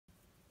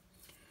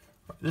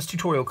This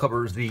tutorial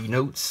covers the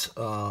notes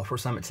for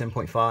assignment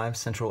 10.5,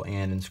 Central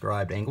and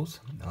Inscribed Angles.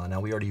 Now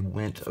we already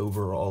went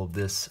over all of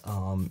this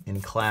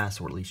in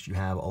class, or at least you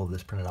have all of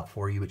this printed out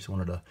for you. We just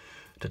wanted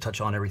to touch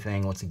on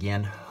everything once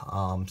again.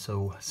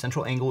 So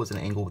central angle is an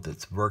angle with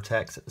its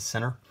vertex at the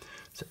center.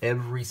 So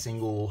every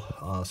single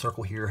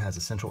circle here has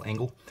a central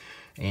angle,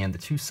 and the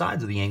two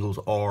sides of the angles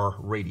are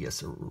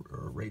radius or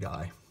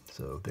radii.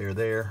 So they're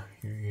there,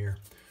 here, here.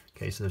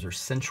 Okay, so those are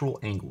central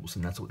angles,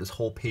 and that's what this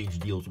whole page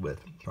deals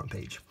with, front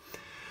page.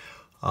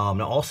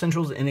 Now all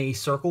centrals in a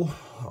circle,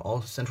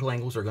 all central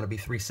angles are going to be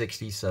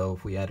 360, so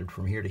if we added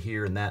from here to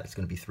here and that, it's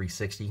going to be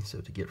 360.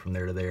 So to get from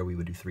there to there, we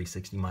would do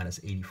 360 minus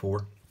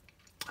 84.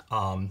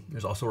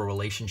 There's also a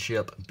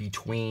relationship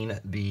between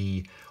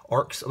the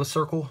arcs of a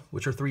circle,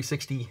 which are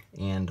 360,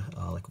 and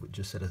like we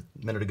just said a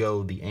minute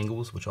ago, the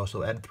angles, which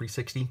also add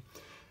 360,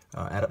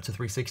 add up to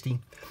 360.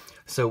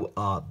 So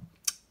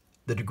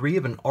the degree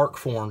of an arc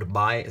formed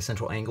by a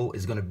central angle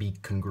is going to be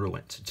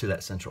congruent to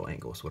that central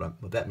angle. So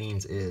what that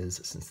means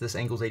is, since this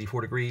angle is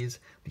 84 degrees,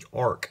 the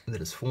arc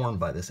that is formed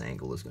by this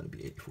angle is going to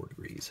be 84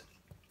 degrees.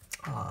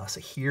 So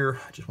here,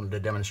 I just wanted to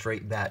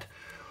demonstrate that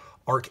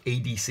arc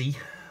ADC,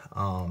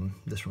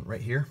 this one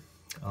right here,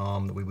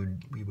 we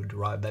would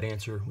derive that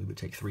answer. We would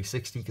take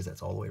 360 because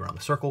that's all the way around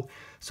the circle.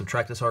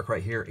 Subtract this arc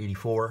right here,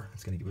 84.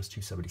 It's going to give us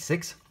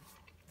 276.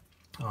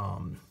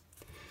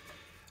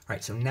 All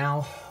right, so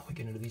now we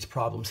get into these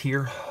problems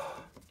here.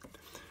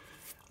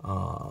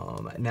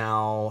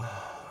 Now,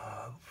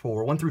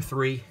 for 1 through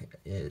 3,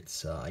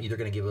 it's either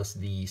going to give us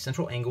the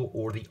central angle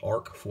or the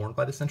arc formed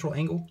by the central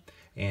angle,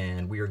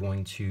 and we are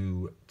going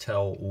to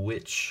tell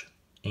which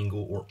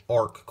angle or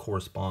arc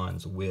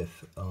corresponds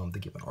with the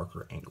given arc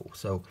or angle.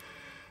 So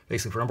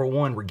basically for number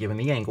 1, we're given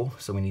the angle,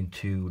 so we need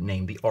to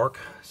name the arc.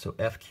 So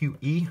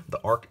FQE, the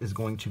arc is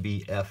going to be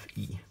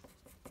FE.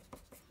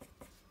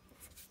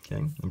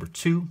 Okay, number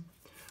 2.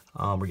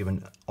 We're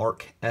given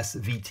arc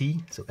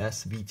SVT, so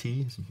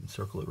SVT, so you can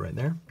circle it right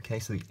there. Okay,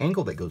 so the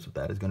angle that goes with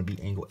that is going to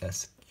be angle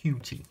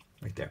SQT,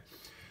 right there.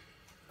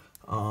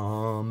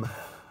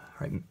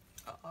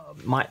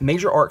 My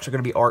major arcs are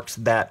going to be arcs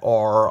that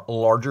are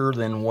larger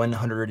than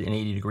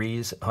 180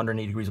 degrees.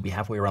 180 degrees will be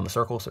halfway around the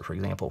circle. So for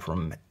example,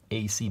 from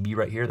ACB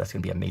right here, that's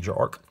going to be a major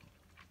arc.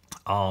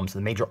 So the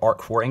major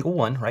arc for angle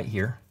 1 right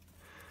here,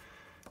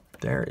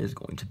 there is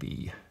going to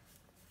be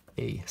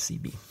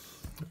ACB.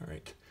 All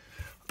right.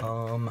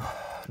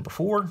 Number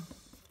 4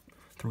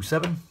 through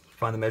 7,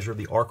 find the measure of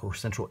the arc or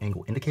central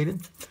angle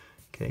indicated.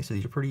 Okay, so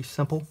these are pretty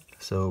simple.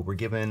 So we're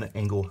given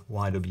angle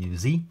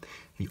YWZ.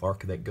 The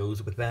arc that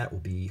goes with that will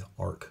be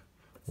arc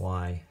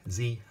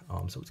YZ,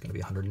 so it's going to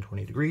be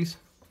 120 degrees.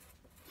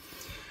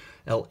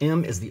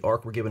 LM is the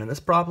arc we're given in this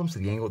problem, so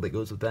the angle that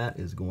goes with that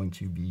is going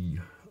to be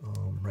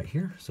right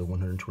here, so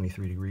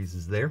 123 degrees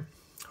is there.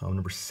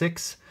 Number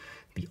 6,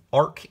 the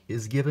arc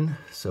is given,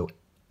 so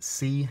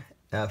CFD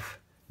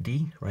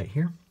right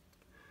here.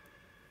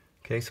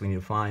 Okay, so we need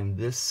to find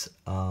this,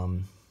 how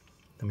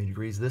many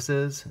degrees this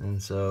is,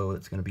 and so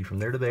it's going to be from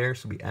there to there,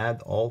 so we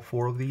add all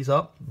 4 of these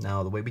up.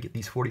 Now the way we get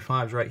these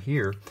 45s right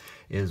here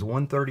is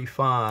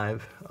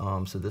 135,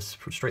 so this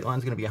straight line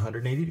is going to be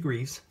 180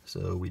 degrees,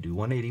 so we do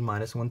 180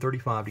 minus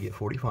 135 to get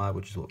 45,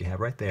 which is what we have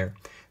right there.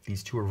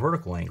 These 2 are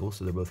vertical angles,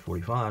 so they're both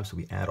 45, so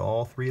we add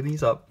all 3 of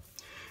these up,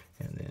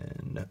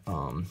 and then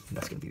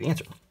that's going to be the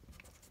answer.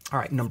 All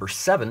right, number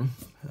 7,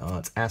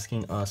 it's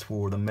asking us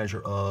for the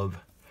measure of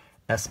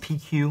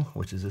SPQ,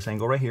 which is this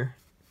angle right here.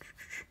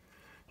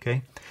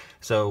 Okay,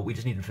 so we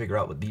just need to figure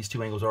out what these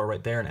 2 angles are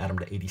right there and add them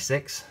to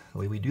 86. The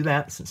way we do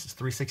that, since it's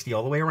 360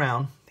 all the way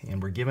around,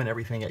 and we're given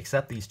everything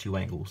except these 2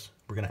 angles,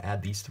 we're going to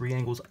add these 3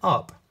 angles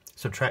up,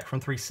 subtract from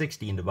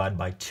 360, and divide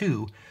by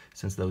 2,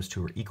 since those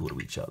 2 are equal to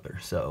each other.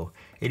 So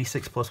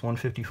 86 plus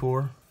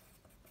 154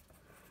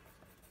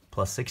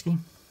 plus 60.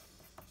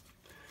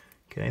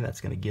 Okay,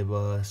 that's going to give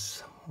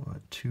us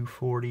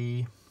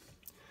 240,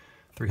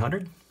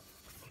 300.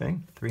 Okay,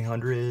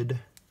 300.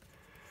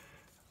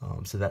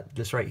 So that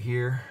this right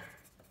here,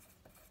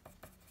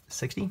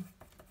 60.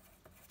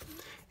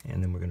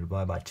 And then we're going to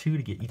divide by 2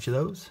 to get each of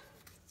those.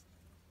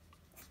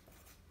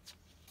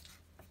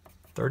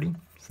 30.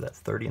 So that's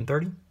 30 and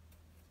 30.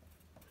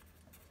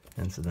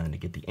 And so then to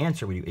get the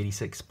answer, we do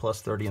 86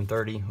 plus 30 and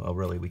 30. Well,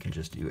 really, we can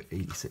just do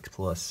 86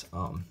 plus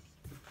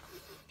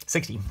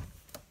 60.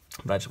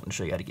 But I just want to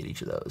show you how to get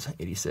each of those.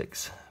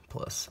 86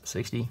 plus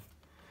 60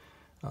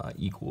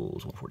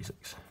 equals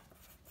 146.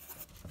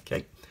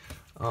 Okay.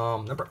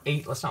 Number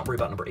 8, let's not worry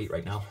about number 8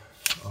 right now.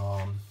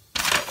 All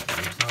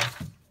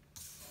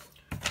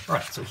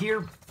right, so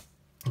here,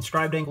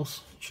 inscribed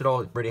angles, you should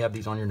already have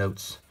these on your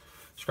notes.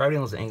 Inscribed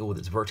angle is an angle with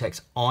its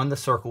vertex on the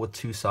circle with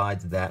 2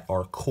 sides that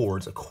are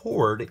chords. A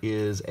chord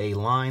is a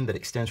line that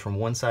extends from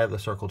one side of the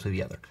circle to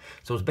the other.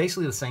 So it's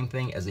basically the same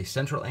thing as a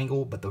central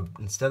angle, but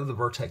instead of the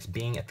vertex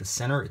being at the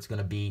center, it's going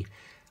to be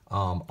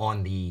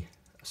on the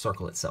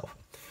circle itself.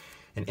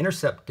 An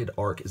intercepted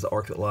arc is the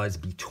arc that lies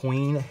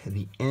between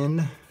the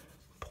end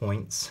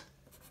points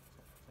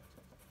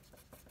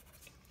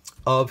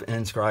of an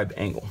inscribed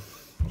angle.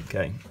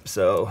 Okay,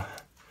 so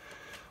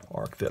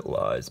arc that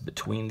lies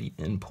between the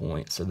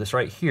endpoints. So this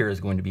right here is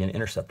going to be an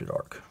intercepted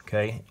arc,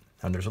 okay?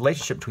 And there's a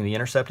relationship between the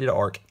intercepted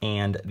arc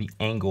and the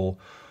angle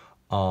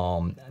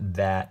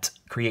that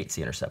creates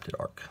the intercepted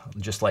arc.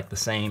 Just like the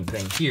same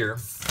thing here,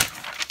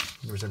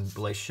 there's a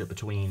relationship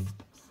between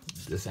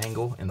this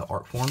angle and the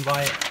arc formed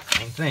by it.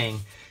 Same thing,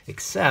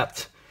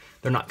 except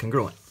they're not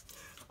congruent.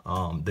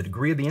 The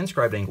degree of the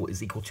inscribed angle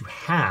is equal to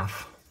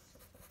half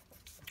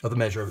of the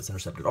measure of its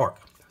intercepted arc.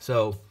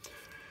 So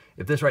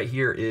if this right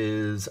here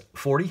is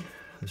 40,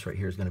 this right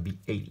here is going to be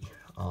 80.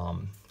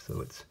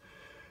 So it's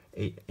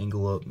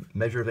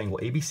measure of angle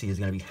ABC is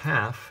going to be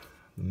half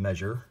the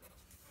measure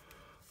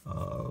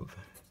of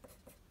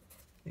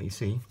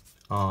AC.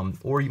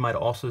 Or you might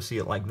also see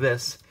it like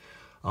this.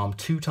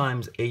 2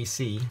 times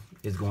AC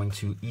is going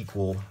to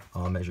equal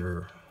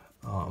measure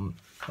of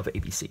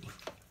ABC.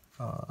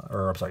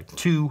 Or I'm sorry,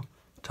 2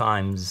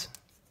 times,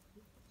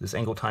 this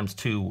angle times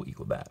 2 will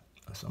equal that.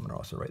 So I'm going to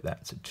also write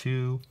that. So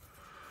 2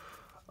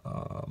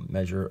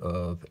 measure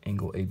of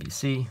angle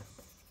ABC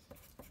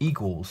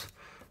equals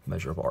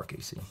measure of arc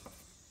AC.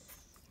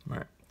 All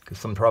right, because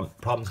some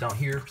problems down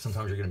here,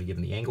 sometimes you're going to be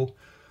given the angle.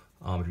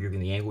 If you're given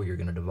the angle, you're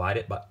going to divide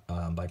it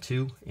by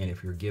 2. And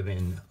if you're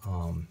given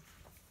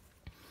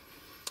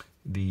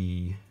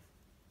if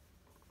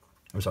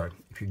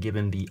you're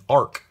given the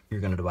arc, you're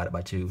going to divide it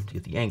by 2 to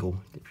get the angle.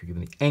 If you're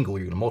given the angle,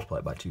 you're going to multiply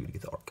it by 2 to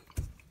get the arc.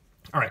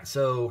 All right,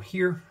 so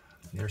here,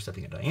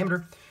 intercepting a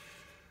diameter.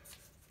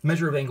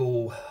 Measure of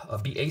angle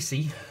BAC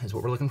is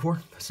what we're looking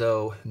for.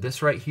 So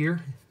this right here,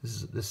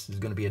 this is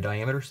going to be a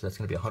diameter, so that's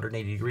going to be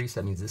 180 degrees.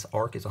 That means this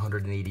arc is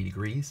 180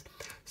 degrees.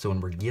 So when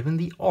we're given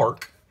the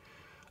arc,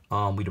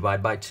 we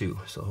divide by 2.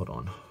 So hold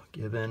on.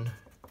 Given,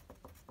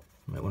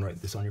 you might want to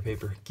write this on your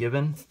paper.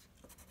 Given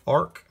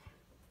arc,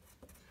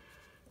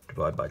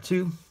 divide by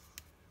 2.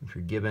 If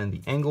you're given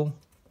the angle,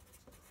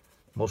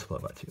 multiply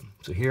by 2.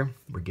 So here,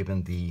 we're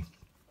given the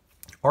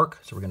arc,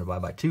 so we're going to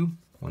divide by 2.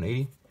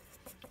 180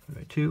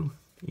 by 2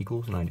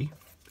 equals 90.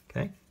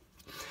 Okay.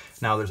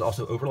 Now there's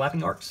also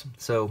overlapping arcs.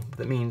 So what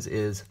that means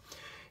is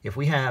if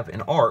we have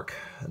an arc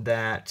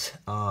that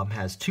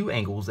has 2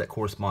 angles that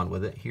correspond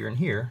with it here and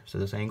here, so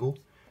this angle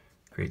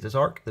creates this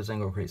arc, this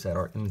angle creates that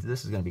arc, and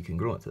this is going to be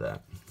congruent to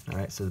that. All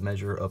right, so the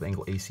measure of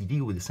angle ACD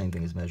will be the same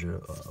thing as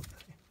measure of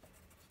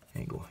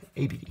angle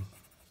ABD.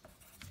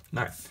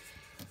 All right,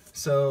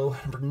 so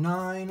number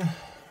 9.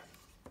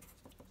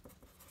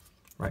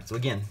 Right, so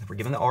again, if we're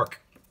given the arc,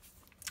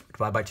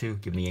 divide by 2,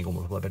 given the angle,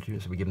 multiply by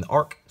 2. So we're given the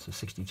arc, so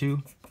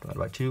 62 divided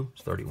by 2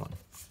 is 31.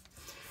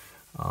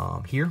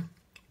 Here,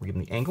 we're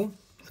given the angle,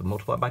 so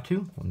multiply by 2,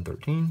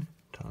 113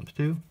 times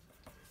 2 is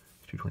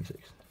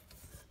 226.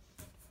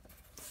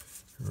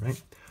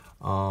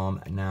 All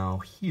right, now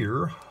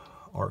here,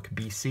 arc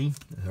BC.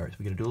 All right, so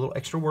we got to do a little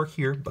extra work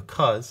here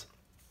because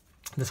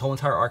this whole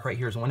entire arc right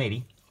here is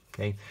 180.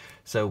 Okay,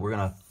 so we're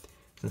gonna,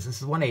 since this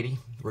is 180,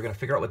 we're gonna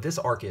figure out what this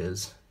arc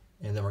is,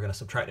 and then we're gonna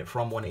subtract it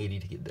from 180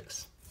 to get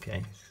this.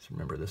 Okay, so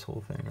remember this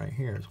whole thing right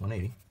here is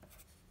 180.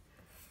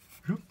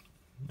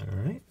 All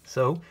right,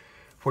 so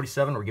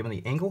 47, we're given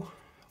the angle,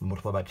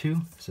 multiply by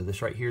 2, so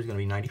this right here is gonna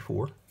be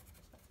 94,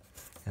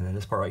 and then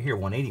this part right here,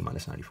 180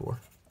 minus 94,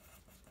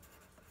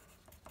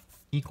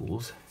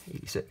 equals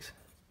 86.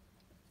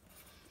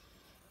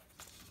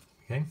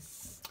 Okay, all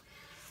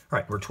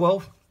right, we're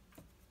 12.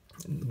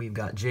 We've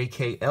got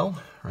JKL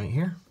right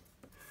here.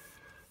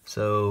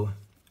 So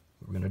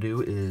what we're going to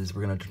do is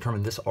we're going to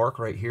determine this arc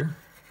right here.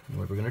 And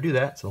we're going to do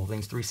that. So the whole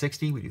thing's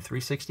 360. We do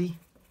 360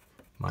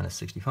 minus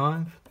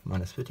 65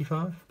 minus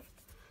 55. Or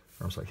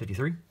I'm sorry,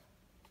 53.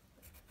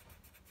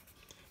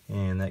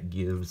 And that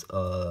gives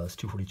us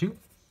 242.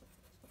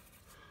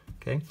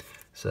 Okay,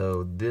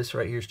 so this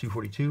right here is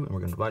 242, and we're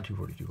going to divide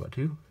 242 by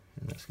 2,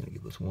 and that's going to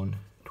give us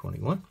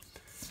 121.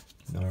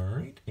 All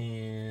right,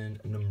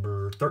 and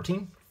number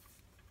 13.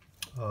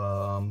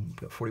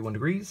 Got 41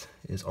 degrees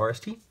is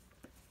RST.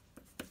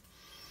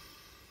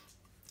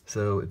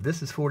 So if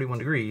this is 41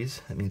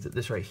 degrees, that means that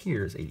this right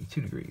here is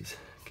 82 degrees.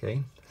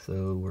 Okay,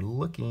 so we're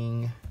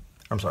looking,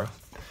 I'm sorry.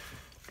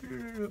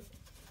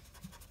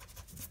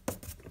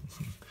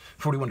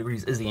 41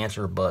 degrees is the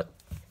answer, but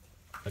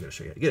I gotta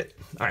show you how to get it.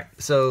 All right,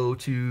 so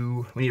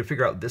we need to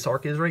figure out what this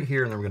arc is right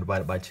here, and then we're gonna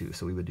divide it by 2.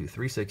 So we would do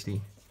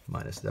 360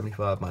 minus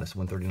 75 minus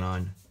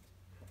 139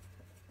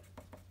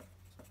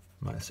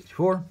 minus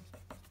 64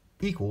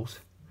 equals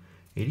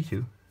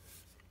 82.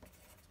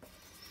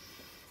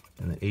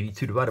 And then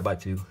 82 divided by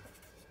 2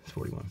 is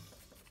 41.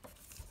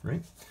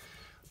 Right?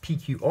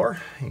 PQR,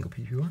 angle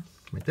PQR,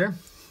 right there.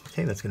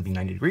 Okay, that's going to be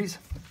 90 degrees.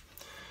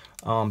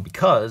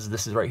 Because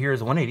this is right here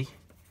is 180.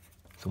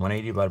 So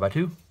 180 divided by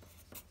 2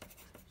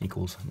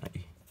 equals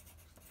 90.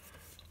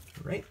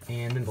 Right,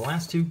 and then the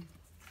last two,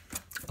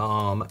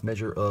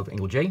 measure of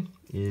angle J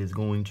is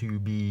going to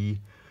be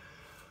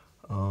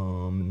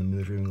in the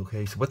measure angle.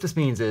 Okay, so what this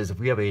means is if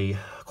we have a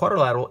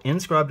quadrilateral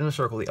inscribed in a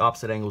circle, the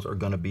opposite angles are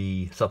going to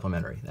be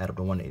supplementary, add up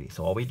to 180.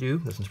 So all we do,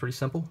 this is pretty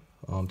simple,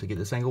 to get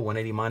this angle,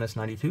 180 minus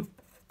 92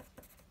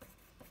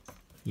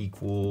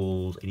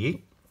 equals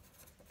 88.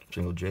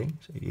 So angle J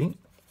is 88.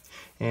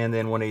 And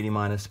then 180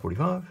 minus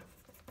 45.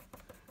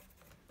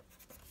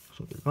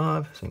 So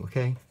 135, single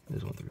K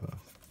is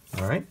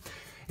 135. All right.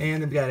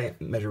 And then we got to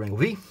measure angle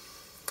V,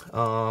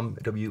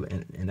 W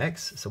and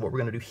X. So what we're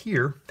going to do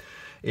here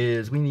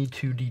is we need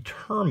to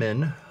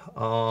determine,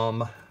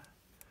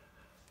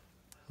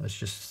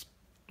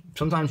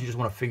 sometimes you just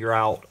want to figure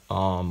out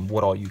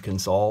what all you can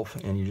solve,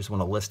 and you just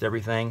want to list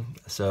everything.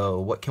 So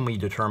what can we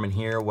determine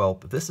here? Well,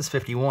 if this is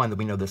 51, then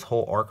we know this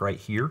whole arc right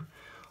here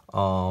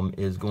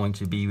is going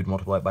to be, we'd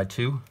multiply it by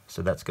 2.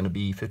 So that's going to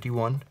be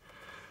 51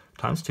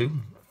 times 2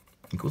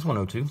 equals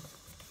 102.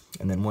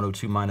 And then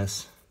 102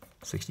 minus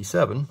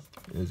 67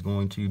 is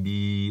going to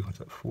be, what's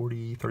that,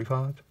 40,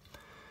 35?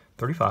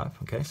 35,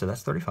 okay, so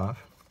that's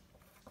 35,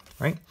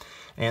 right?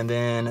 And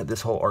then this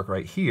whole arc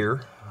right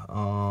here,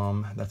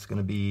 that's going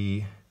to be,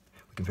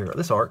 we can figure out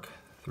this arc,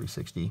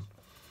 360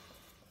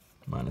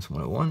 minus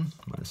 101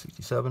 minus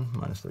 67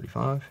 minus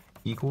 35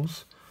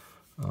 equals,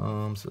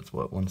 so that's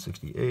what,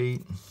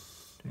 168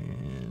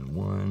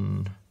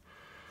 and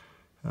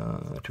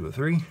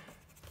 203.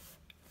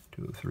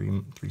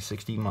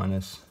 360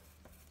 minus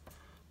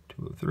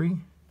 203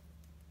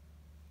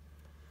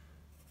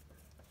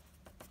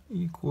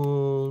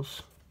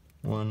 equals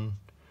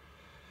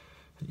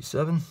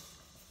 157.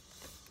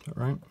 All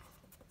right.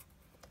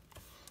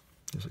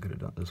 Guess I could have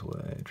done it this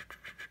way.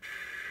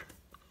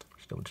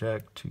 Just double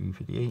check.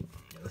 258.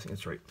 I think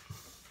that's right.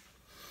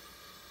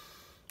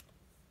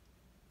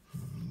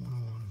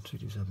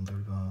 167,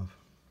 35.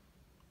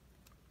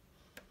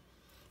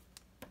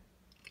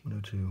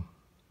 102.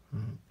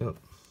 Yep.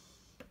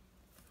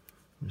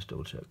 Just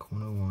double check.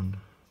 101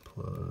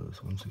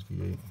 plus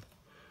 168 is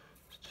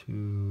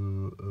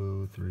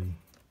 203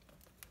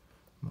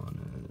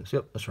 minus,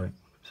 yep, that's right.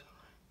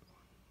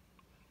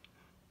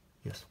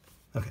 Yes.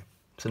 Okay.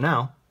 So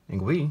now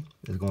angle V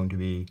is going to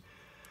be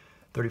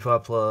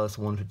 35 plus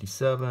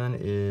 157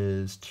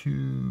 is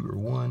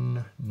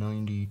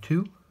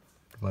 192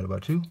 divided by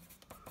 2.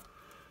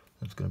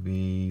 That's going to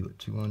be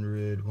what,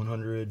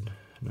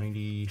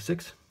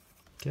 196.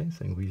 Okay,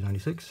 so angle V is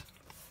 96.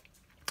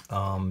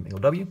 Angle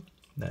W,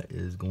 that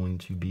is going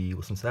to be,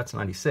 well, since that's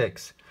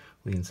 96,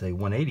 we can say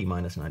 180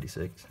 minus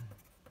 96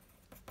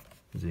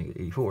 is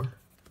 84.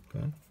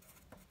 Okay.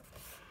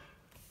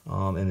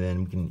 And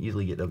then we can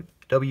easily get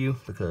W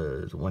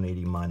because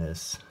 180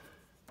 minus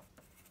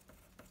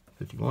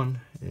 51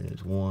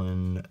 is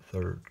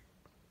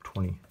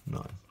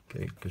 1/29.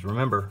 Okay, because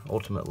remember,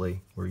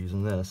 ultimately, we're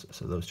using this,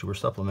 so those two are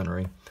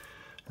supplementary,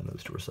 and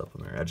those two are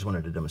supplementary. I just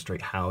wanted to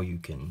demonstrate how you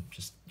can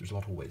there's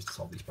multiple ways to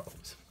solve these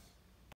problems.